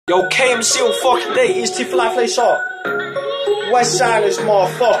Yo, KMC on fucking day, is T for life, lace up. West Side is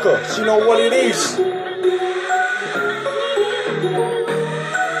motherfucker, so you know what it is.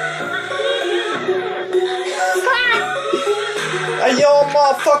 And yo,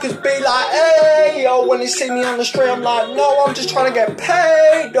 motherfuckers be like, hey, yo, when they see me on the street, I'm like, no, I'm just trying to get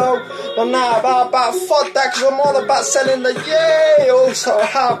paid, though. But nah, about fuck that, cause I'm all about selling the yo. So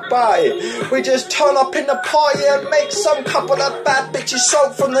how about it? We just turn up in the party and make some couple of bad bitches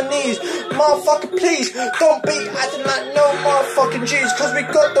soak from the knees. Motherfucker, please, don't be acting like no motherfucking G's, cause we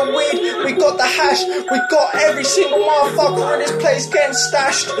got the weed, we got the hash, we got every single motherfucker in this place getting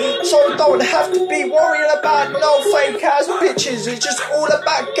stashed. So we don't have to be worrying about no fake ass bitches. It's just all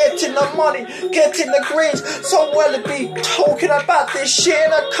about getting the money, getting the greens. So well to be talking about this shit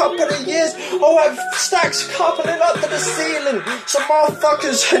in a couple of years. I'll have stacks coupling up to the ceiling. Some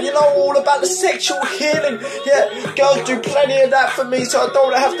motherfuckers, you know, all about the sexual healing. Yeah, girls do plenty of that for me, so I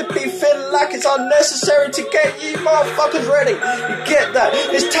don't have to be feeling like it's unnecessary to get you motherfuckers ready. You get that?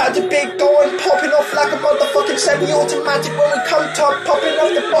 It's time to be going, popping off like a motherfucking semi-automatic when we come to popping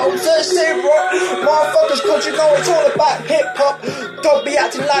off the bottles and say rock. Motherfuckers, cause you know it's all about hip-hop. Don't be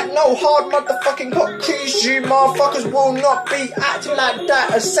acting like no hard motherfucking cookies. You motherfuckers will not be acting like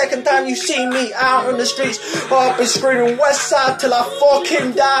that. A second time you see me out on the streets, I'll be screaming West Side till I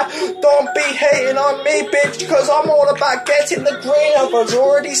fucking die. Don't be hating on me, bitch, cause I'm all about getting the green. I've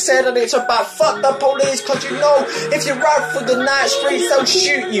already said that it's about fuck the police, cause you know if you ride through the night streets they'll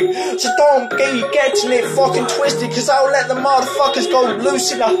shoot you. So don't be getting it fucking twisted, cause I'll let the motherfuckers go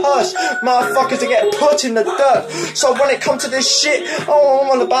loose in the hearse. Motherfuckers to get put in the dirt. So when it comes to this shit, all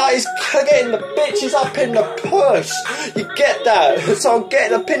I'm all about is getting the bitches up in the purse. You get that? So I'm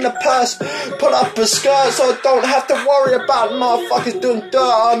getting up in the purse, put up a skirt so I don't have to worry about motherfuckers doing dirt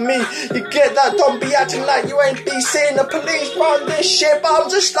on me. You get that? Don't be acting like you ain't be seeing the police run this shit, but I'm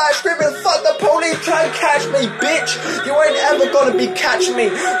just like screaming, fuck the police, try and catch me, bitch. You ain't ever gonna be catching me.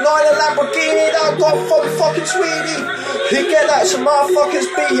 Not in a Lamborghini that I got from fucking Sweetie. You get that? Some motherfuckers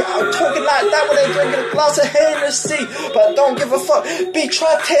be talking like that when they're drinking a glass of Hennessy, but don't give a fuck. Be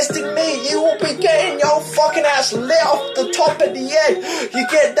try testing me, you will be getting your fucking ass lit off the top of the head. You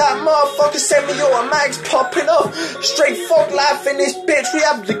get that? Motherfucker, semi-automatics popping up. Straight fuck life in this bitch. We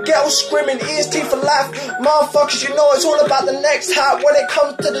have the girls screaming EST for life. Motherfuckers, you know it's all about the next hype when it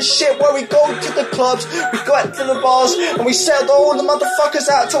comes to the shit where we go to the clubs, we go out to the bars, and we sell all the motherfuckers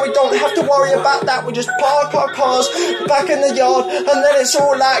out so we don't have to worry about that. We just park our cars back in the yard, and then it's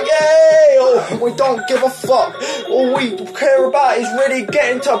all like, yay! Oh, we don't give a fuck. All we care about is really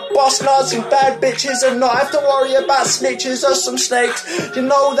getting to boss nuts and bad bitches and not have to worry about snitches or some snakes. You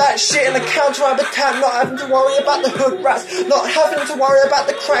know that shit in the counter habitat, not having to worry about the hood rats, not having to worry about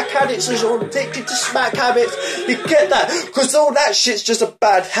the crack addicts who's all addicted to smack habits. You get that? Cause all that shit's just a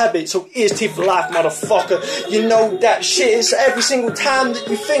bad habit. So here's T for life, motherfucker. You know that shit is every single time that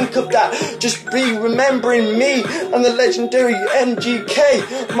you think of that. Just be remembering me and the legendary MGK.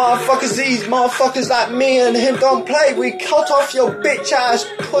 Motherfuckers, these motherfuckers like me and him don't play. We cut off your bitch ass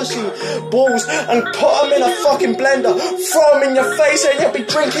pussy balls and put them in a fucking blender, throw them in your face, and you'll be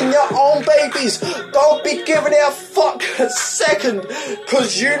drinking your own babies. Don't be giving it a fuck a second,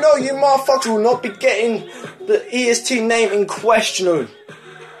 cause you know you motherfuckers will not be getting the EST name in question.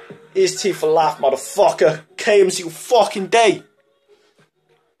 EST for life, motherfucker. KMC fucking day.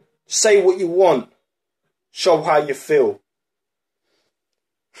 Say what you want. Show how you feel.